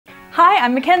Hi,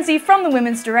 I'm Mackenzie from the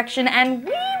Women's Direction, and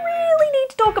we really need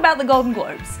to talk about the Golden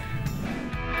Globes.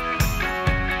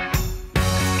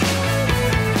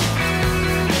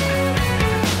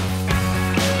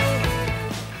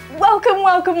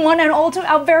 Welcome one and all to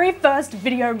our very first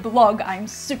video blog. I'm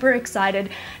super excited.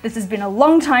 This has been a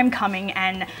long time coming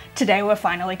and today we're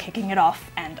finally kicking it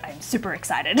off and I'm super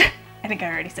excited. I think I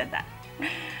already said that.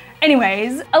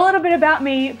 Anyways, a little bit about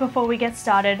me before we get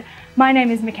started. My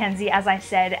name is Mackenzie, as I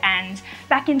said, and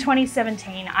back in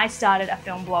 2017 I started a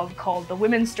film blog called The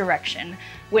Women's Direction,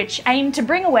 which aimed to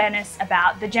bring awareness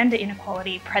about the gender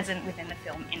inequality present within the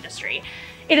film industry.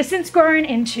 It has since grown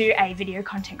into a video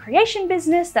content creation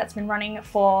business that's been running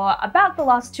for about the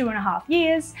last 2.5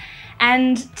 years,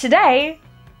 and today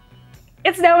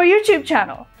it's now a YouTube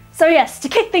channel. So yes, to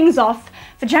kick things off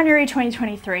for January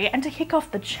 2023 and to kick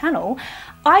off the channel,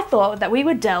 I thought that we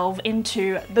would delve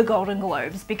into the Golden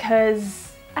Globes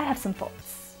because I have some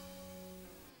thoughts.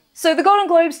 So the Golden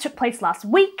Globes took place last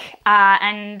week,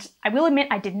 and I will admit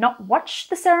I did not watch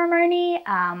the ceremony.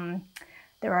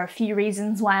 There are a few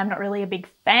reasons why I'm not really a big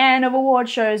fan of award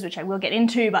shows, which I will get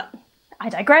into, but I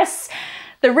digress.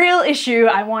 The real issue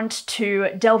I want to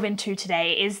delve into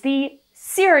today is the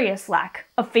serious lack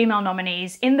of female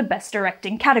nominees in the Best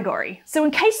Directing category. So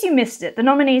in case you missed it, the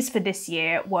nominees for this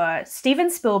year were Steven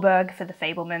Spielberg for The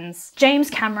Fabelmans, James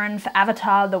Cameron for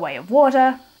Avatar: The Way of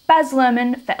Water, Baz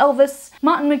Luhrmann for Elvis,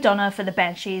 Martin McDonagh for The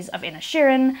Banshees of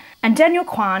Inisherin, and Daniel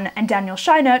Kwan and Daniel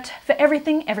Scheinert for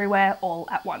Everything Everywhere All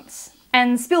at Once.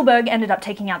 And Spielberg ended up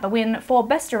taking out the win for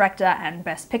Best Director and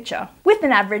Best Picture. With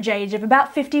an average age of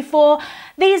about 54,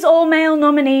 these all-male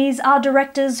nominees are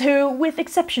directors who, with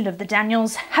exception of the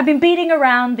Daniels, have been beating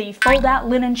around the fold-out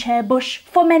linen chair bush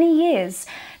for many years,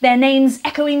 their names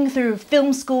echoing through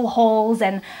film school halls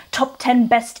and top 10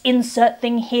 best insert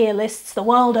thing here lists the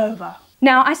world over.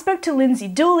 Now, I spoke to Lindsay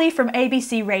Dooley from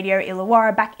ABC Radio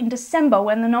Illawarra back in December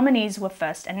when the nominees were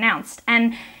first announced,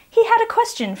 and he had a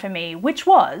question for me, which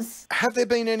was, have there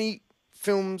been any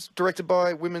films directed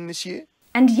by women this year?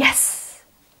 And yes,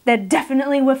 there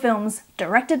definitely were films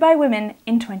directed by women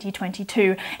in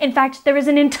 2022. In fact, there is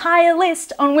an entire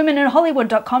list on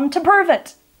womeninhollywood.com to prove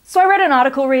it. So I read an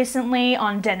article recently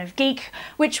on Den of Geek,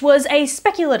 which was a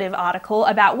speculative article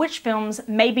about which films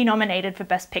may be nominated for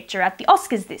Best Picture at the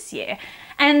Oscars this year.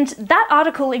 And that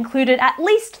article included at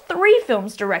least 3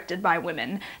 films directed by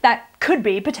women that could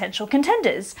be potential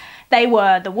contenders. They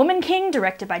were The Woman King,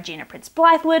 directed by Gina Prince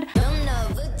Bythewood,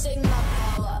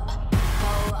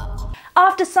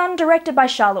 After Sun, directed by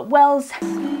Charlotte Wells,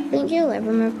 Think you'll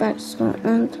ever move back to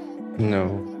Scotland? No.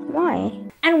 Why?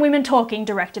 and Women Talking,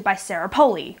 directed by Sarah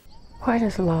Polley. Why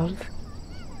does love,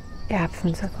 the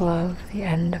absence of love, the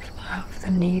end of love, the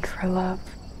need for love,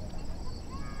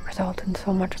 result in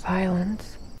so much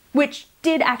violence? Which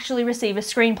did actually receive a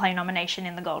screenplay nomination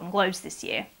in the Golden Globes this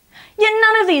year. Yet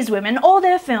none of these women or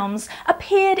their films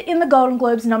appeared in the Golden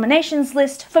Globes nominations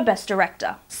list for Best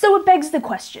Director. So it begs the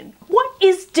question, what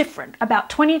is different about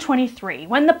 2023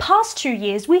 when the past 2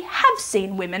 years we have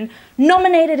seen women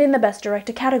nominated in the Best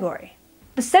Director category?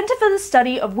 The Centre for the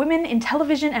Study of Women in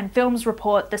Television and Films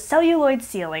report The Celluloid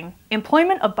Ceiling,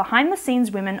 Employment of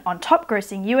Behind-the-Scenes Women on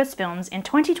Top-Grossing US Films in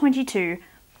 2022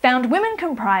 found women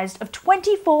comprised of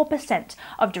 24%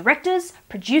 of directors,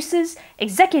 producers,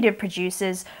 executive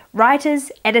producers,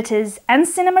 writers, editors, and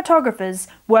cinematographers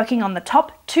working on the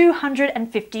top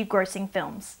 250 grossing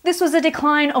films. This was a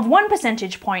decline of 1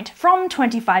 percentage point from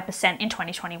 25% in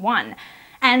 2021.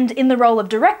 And in the role of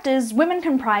directors, women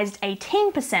comprised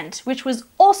 18%, which was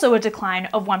also a decline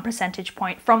of 1 percentage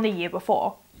point from the year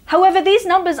before. However, these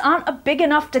numbers aren't a big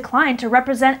enough decline to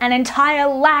represent an entire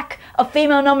lack of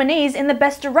female nominees in the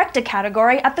Best Director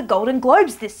category at the Golden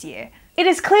Globes this year. It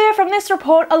is clear from this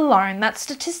report alone that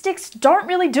statistics don't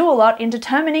really do a lot in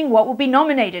determining what will be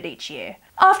nominated each year.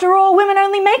 After all, women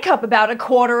only make up about a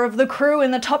quarter of the crew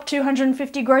in the top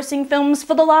 250 grossing films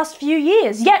for the last few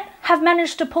years, yet have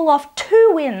managed to pull off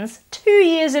 2 wins 2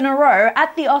 years in a row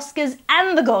at the Oscars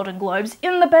and the Golden Globes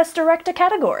in the Best Director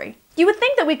category. You would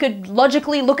think that we could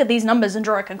logically look at these numbers and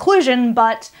draw a conclusion,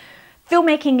 but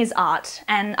filmmaking is art,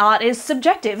 and art is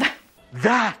subjective.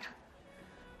 That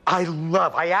I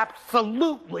love. I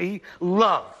absolutely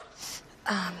love.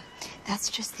 That's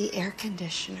just the air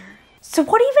conditioner. So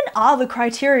what even are the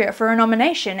criteria for a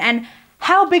nomination, and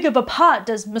how big of a part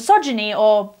does misogyny,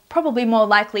 or probably more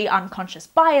likely unconscious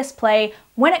bias, play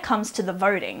when it comes to the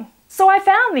voting? So I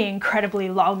found the incredibly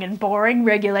long and boring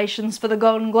regulations for the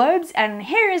Golden Globes, and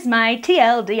here is my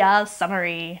TLDR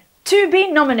summary. To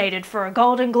be nominated for a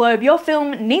Golden Globe, your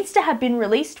film needs to have been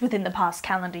released within the past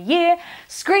calendar year,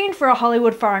 screened for a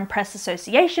Hollywood Foreign Press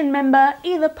Association member,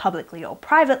 either publicly or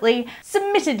privately,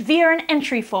 submitted via an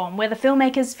entry form where the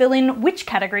filmmakers fill in which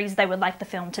categories they would like the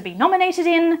film to be nominated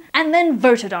in, and then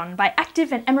voted on by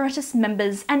active and emeritus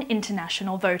members and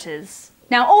international voters.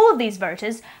 Now, all of these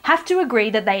voters have to agree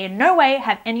that they in no way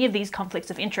have any of these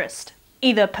conflicts of interest.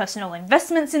 Either personal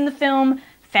investments in the film,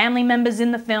 family members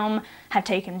in the film, have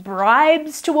taken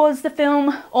bribes towards the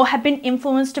film, or have been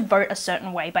influenced to vote a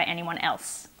certain way by anyone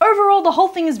else. Overall, the whole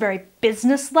thing is very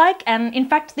business-like, and in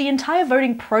fact the entire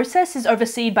voting process is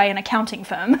overseen by an accounting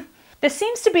firm. There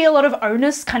seems to be a lot of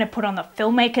onus kind of put on the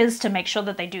filmmakers to make sure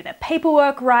that they do their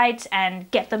paperwork right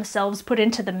and get themselves put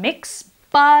into the mix,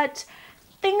 but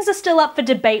things are still up for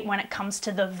debate when it comes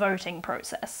to the voting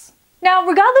process. Now,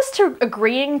 regardless to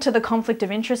agreeing to the conflict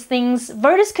of interest things,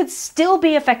 voters could still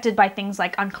be affected by things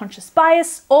like unconscious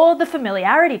bias or the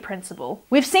familiarity principle.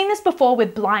 We've seen this before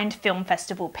with blind film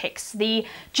festival picks. The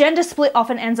gender split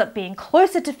often ends up being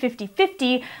closer to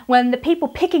 50-50 when the people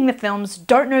picking the films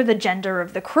don't know the gender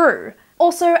of the crew.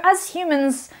 Also, as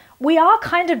humans, we are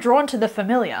kind of drawn to the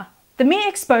familiar. The mere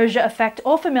exposure effect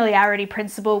or familiarity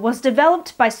principle was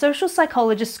developed by social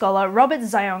psychologist scholar Robert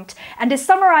Zionkt and is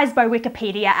summarized by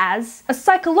Wikipedia as a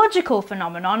psychological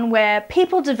phenomenon where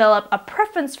people develop a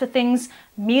preference for things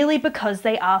merely because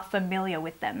they are familiar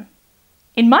with them.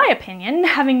 In my opinion,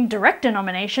 having director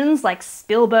nominations like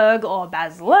Spielberg or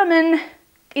Baz Luhrmann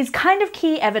is kind of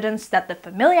key evidence that the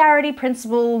familiarity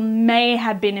principle may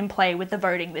have been in play with the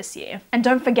voting this year. And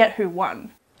don't forget who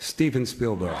won. Steven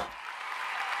Spielberg.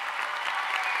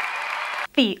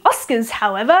 The Oscars,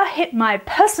 however, hit my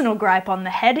personal gripe on the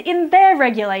head in their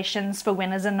regulations for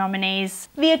winners and nominees.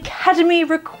 The Academy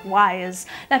requires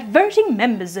that voting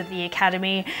members of the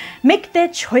Academy make their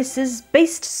choices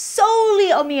based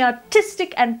solely on the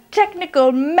artistic and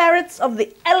technical merits of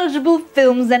the eligible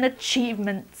films and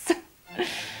achievements.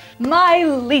 My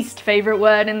least favourite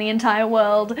word in the entire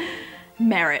world.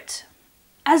 Merit.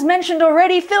 As mentioned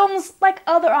already, films, like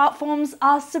other art forms,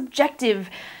 are subjective.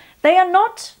 They are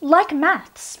not like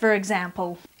maths, for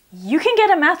example. You can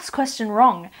get a maths question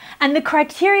wrong, and the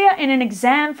criteria in an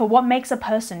exam for what makes a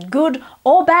person good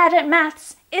or bad at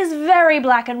maths is very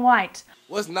black and white.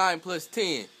 What's 9 plus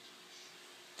 10?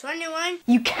 21.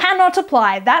 You cannot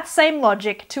apply that same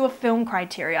logic to a film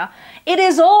criteria. It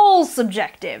is all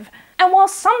subjective. And while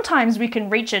sometimes we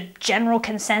can reach a general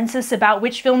consensus about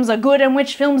which films are good and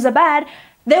which films are bad,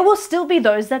 there will still be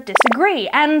those that disagree,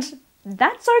 and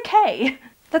that's okay.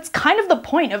 That's kind of the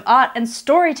point of art and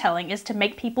storytelling, is to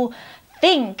make people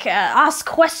think, ask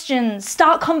questions,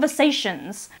 start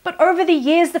conversations. But over the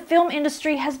years, the film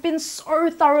industry has been so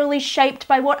thoroughly shaped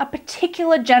by what a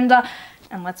particular gender,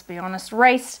 and let's be honest,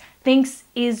 race, thinks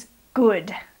is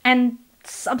good. And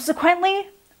subsequently,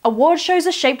 award shows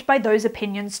are shaped by those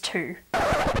opinions too.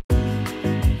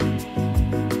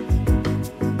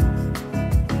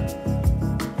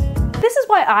 This is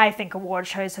why I think award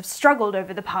shows have struggled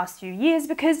over the past few years,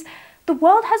 because the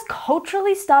world has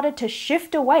culturally started to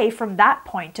shift away from that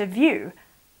point of view.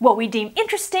 What we deem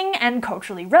interesting and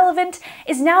culturally relevant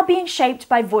is now being shaped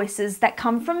by voices that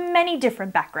come from many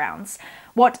different backgrounds.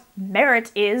 What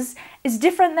merit is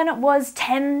different than it was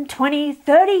 10, 20,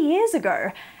 30 years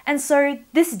ago, and so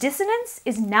this dissonance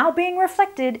is now being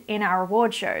reflected in our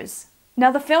award shows. Now,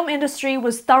 the film industry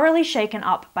was thoroughly shaken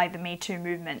up by the Me Too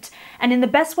movement, and in the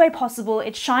best way possible,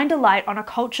 it shined a light on a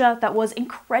culture that was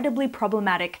incredibly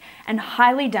problematic and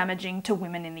highly damaging to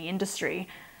women in the industry.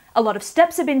 A lot of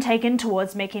steps have been taken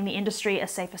towards making the industry a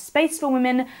safer space for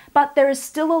women, but there is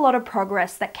still a lot of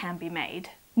progress that can be made.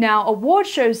 Now, award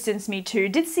shows since Me Too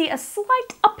did see a slight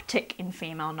uptick in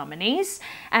female nominees,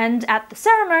 and at the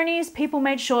ceremonies, people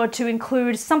made sure to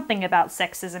include something about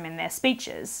sexism in their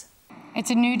speeches. It's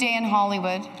a new day in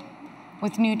Hollywood,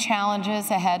 with new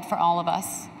challenges ahead for all of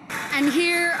us. And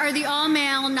here are the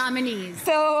all-male nominees.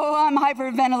 So I'm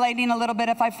hyperventilating a little bit.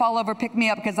 If I fall over, pick me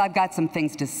up, because I've got some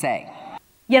things to say.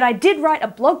 Yet I did write a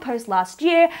blog post last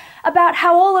year about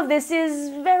how all of this is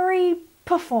very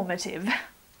performative.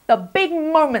 The big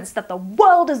moments that the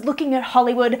world is looking at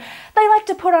Hollywood, they like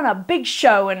to put on a big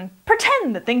show and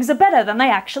pretend that things are better than they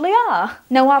actually are.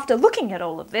 Now, after looking at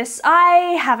all of this,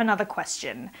 I have another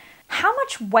question. How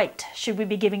much weight should we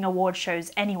be giving award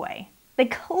shows anyway? They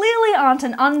clearly aren't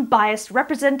an unbiased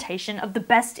representation of the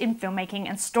best in filmmaking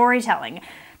and storytelling.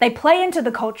 They play into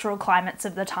the cultural climates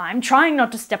of the time, trying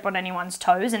not to step on anyone's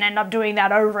toes and end up doing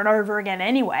that over and over again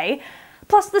anyway.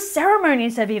 Plus, the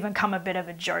ceremonies have even come a bit of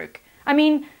a joke. I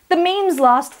mean, the memes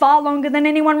last far longer than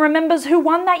anyone remembers who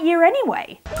won that year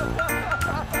anyway.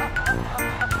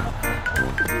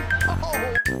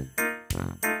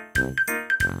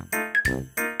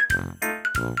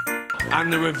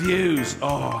 And the reviews,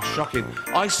 oh, shocking.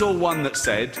 I saw one that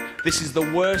said, this is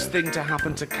the worst thing to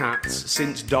happen to cats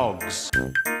since dogs.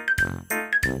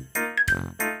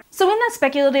 So in that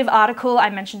speculative article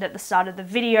I mentioned at the start of the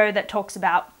video that talks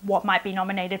about what might be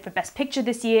nominated for Best Picture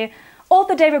this year,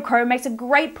 author David Crow makes a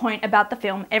great point about the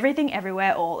film Everything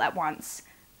Everywhere All at Once.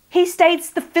 He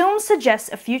states the film suggests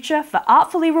a future for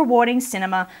artfully rewarding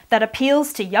cinema that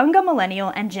appeals to younger millennial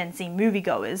and Gen Z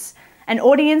moviegoers, an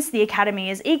audience the Academy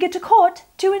is eager to court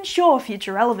to ensure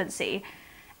future relevancy.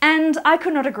 And I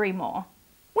could not agree more.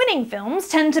 Winning films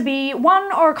tend to be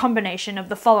one or a combination of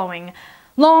the following: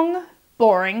 long,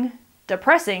 boring,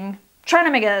 depressing, trying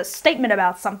to make a statement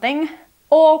about something,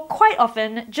 or quite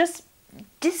often just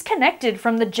disconnected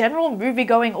from the general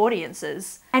movie-going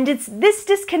audiences. And it's this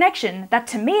disconnection that,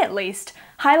 to me at least,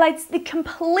 highlights the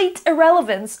complete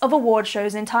irrelevance of award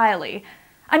shows entirely.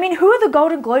 I mean, who are the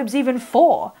Golden Globes even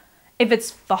for? If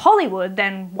it's for Hollywood,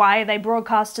 then why are they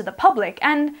broadcast to the public?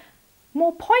 And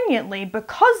more poignantly,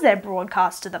 because they're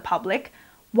broadcast to the public,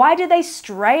 why do they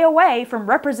stray away from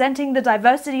representing the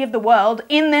diversity of the world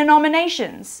in their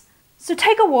nominations? So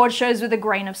take award shows with a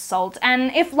grain of salt,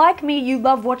 and if, like me, you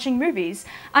love watching movies,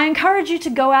 I encourage you to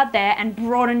go out there and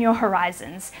broaden your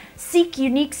horizons. Seek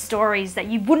unique stories that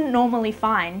you wouldn't normally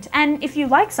find, and if you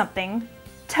like something,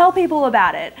 tell people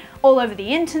about it, all over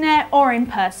the internet or in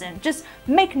person. Just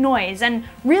make noise and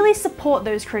really support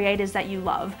those creators that you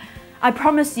love. I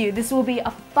promise you this will be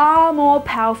a far more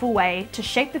powerful way to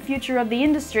shape the future of the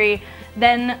industry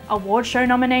than award show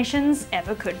nominations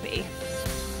ever could be.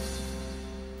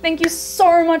 Thank you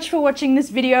so much for watching this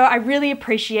video, I really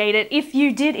appreciate it. If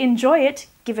you did enjoy it,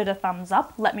 give it a thumbs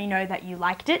up, let me know that you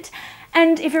liked it.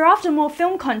 And if you're after more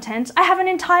film content, I have an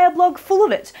entire blog full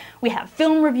of it. We have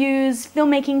film reviews,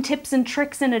 filmmaking tips and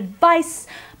tricks and advice,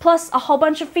 plus a whole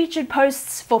bunch of featured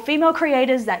posts for female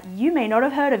creators that you may not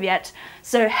have heard of yet.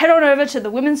 So head on over to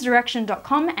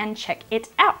thewomensdirection.com and check it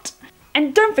out.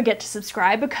 And don't forget to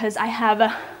subscribe because I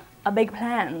have big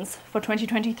plans for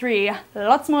 2023.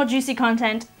 Lots more juicy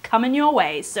content coming your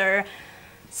way, so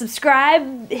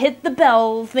subscribe, hit the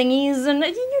bell thingies, and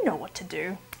you know what to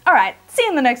do. Alright, see you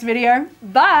in the next video.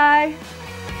 Bye!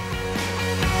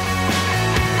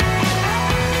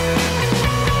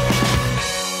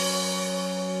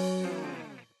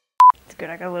 It's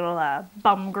good, I got a little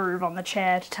bum groove on the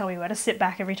chair to tell me where to sit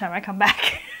back every time I come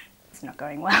back. It's not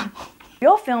going well.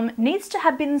 Your film needs to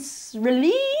have been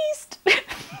released.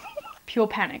 Pure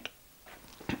panic.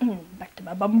 Back to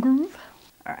my bum groove.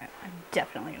 Alright, I'm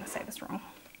definitely gonna say this wrong.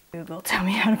 Google, tell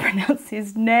me how to pronounce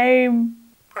his name.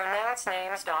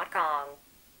 pronouncenames.com.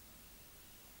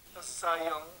 A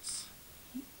science.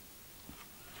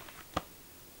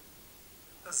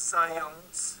 A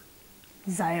science.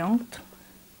 Ziont?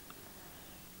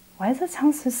 Why does that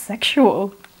sound so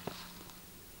sexual?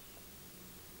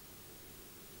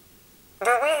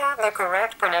 Do we have the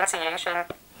correct pronunciation?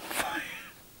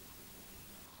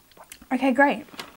 Okay, great.